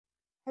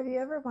Have you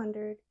ever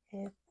wondered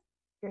if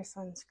your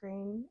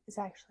sunscreen is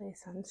actually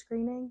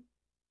sunscreening?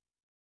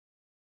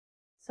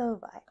 So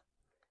have I.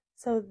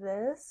 So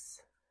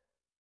this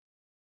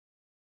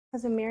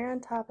has a mirror on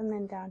top, and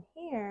then down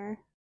here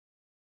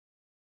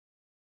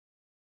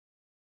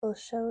will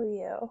show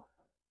you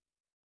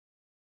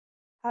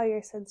how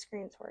your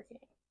sunscreen's working.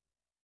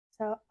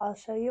 So I'll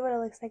show you what it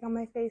looks like on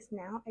my face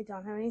now. I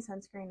don't have any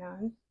sunscreen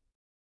on.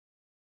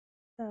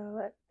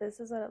 So this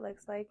is what it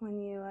looks like when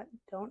you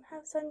don't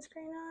have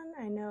sunscreen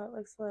on. I know it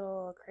looks a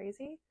little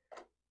crazy.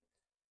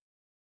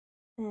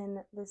 And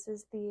this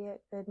is the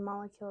Good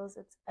Molecules.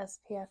 It's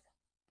SPF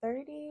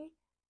 30.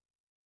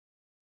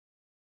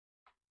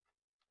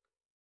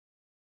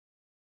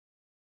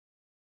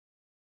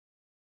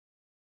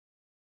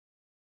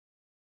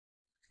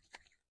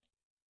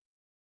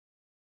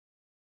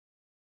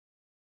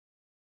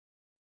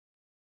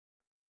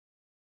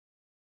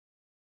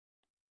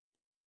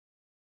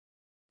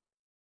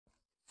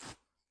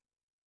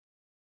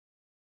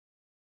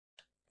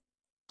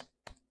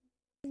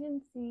 You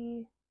can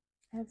see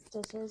I have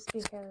stitches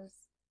because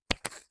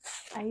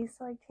I used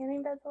to like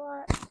tanning beds a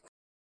lot.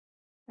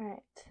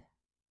 Alright,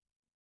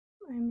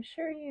 I'm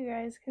sure you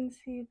guys can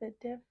see the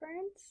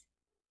difference,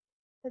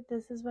 but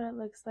this is what it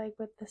looks like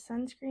with the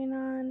sunscreen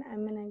on.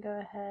 I'm going to go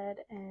ahead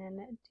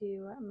and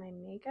do my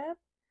makeup,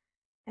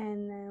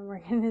 and then we're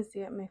going to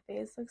see what my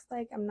face looks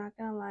like. I'm not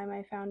going to lie,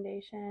 my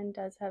foundation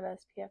does have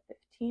SPF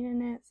 15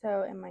 in it,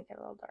 so it might get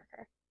a little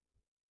darker.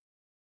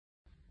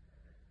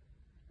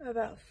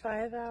 About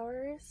 5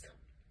 hours.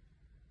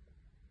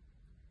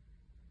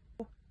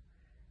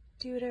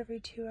 Do it every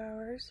 2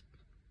 hours.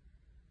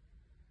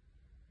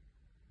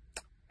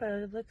 But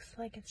it looks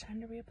like it's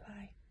time to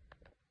reapply.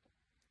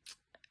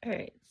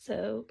 Alright,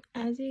 so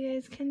as you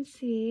guys can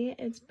see,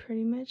 it's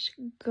pretty much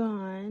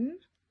gone.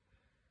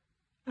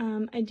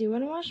 I do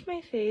want to wash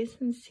my face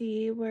and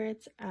see where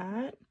it's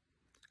at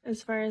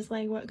as far as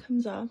like what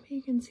comes off.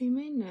 You can see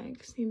my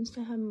neck seems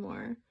to have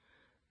more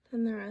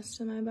than the rest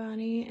of my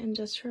body, and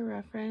just for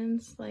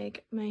reference,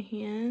 like my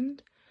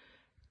hand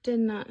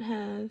did not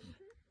have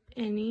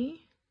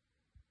any,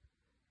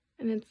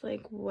 and it's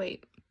like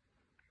white,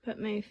 but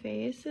my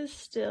face is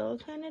still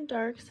kind of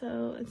dark,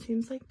 so it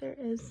seems like there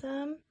is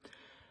some.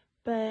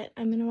 But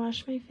I'm gonna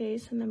wash my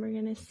face and then we're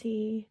gonna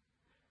see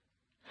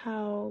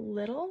how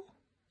little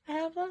I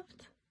have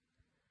left.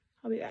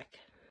 I'll be back.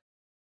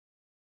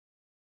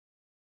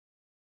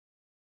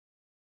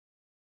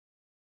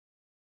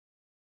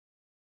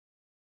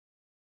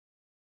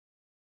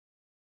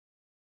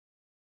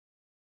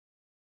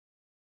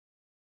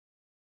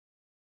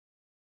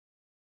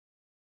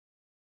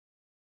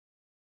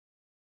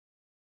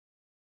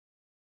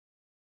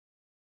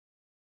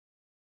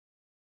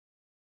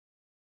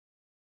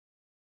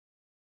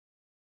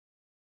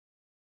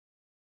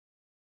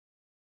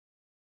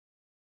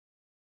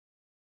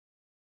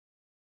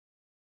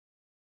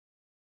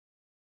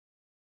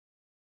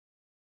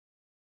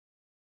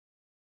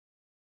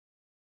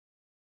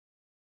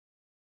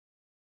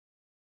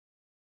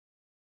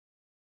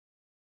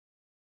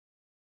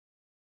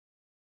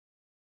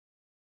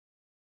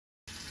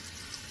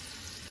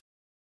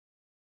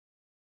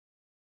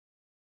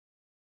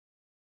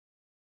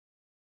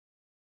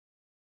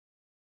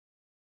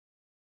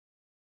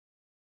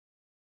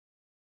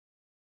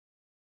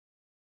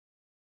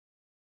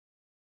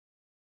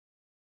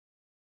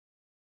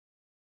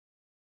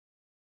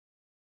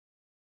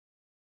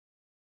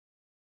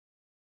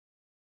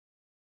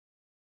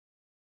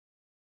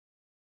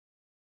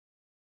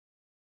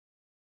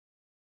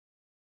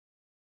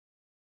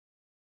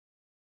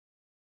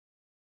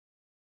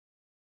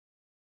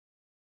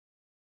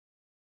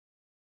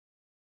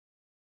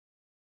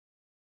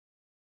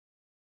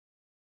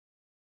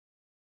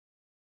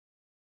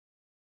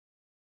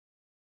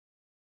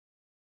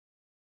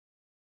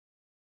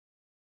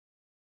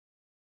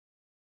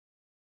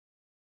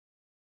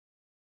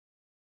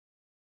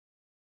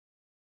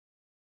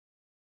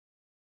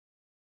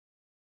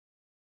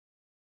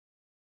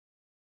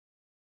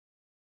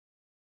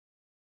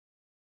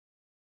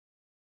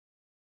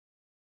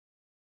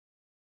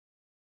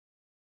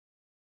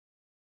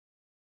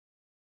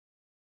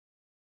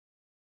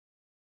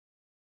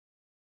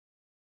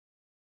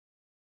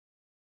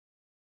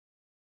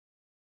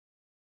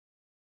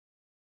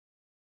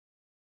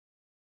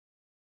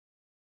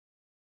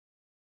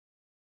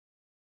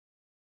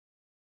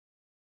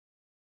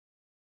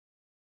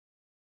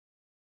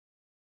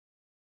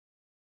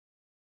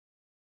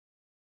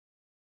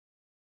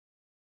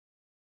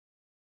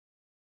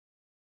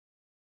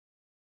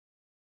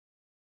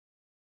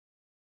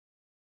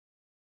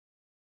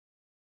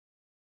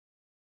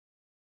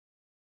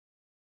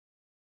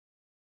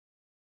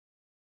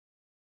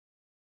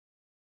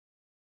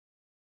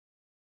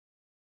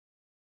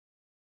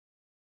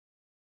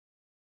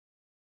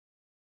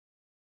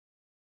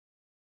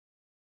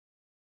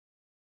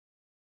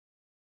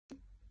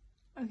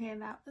 Okay,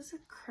 that was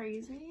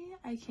crazy.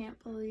 I can't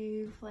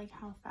believe like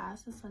how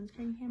fast the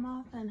sunscreen came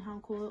off and how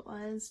cool it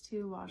was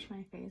to wash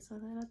my face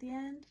with it at the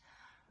end.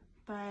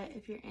 But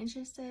if you're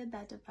interested,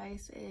 that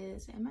device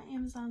is in my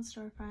Amazon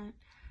storefront,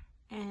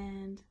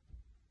 and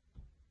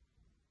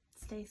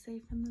stay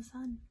safe in the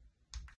sun.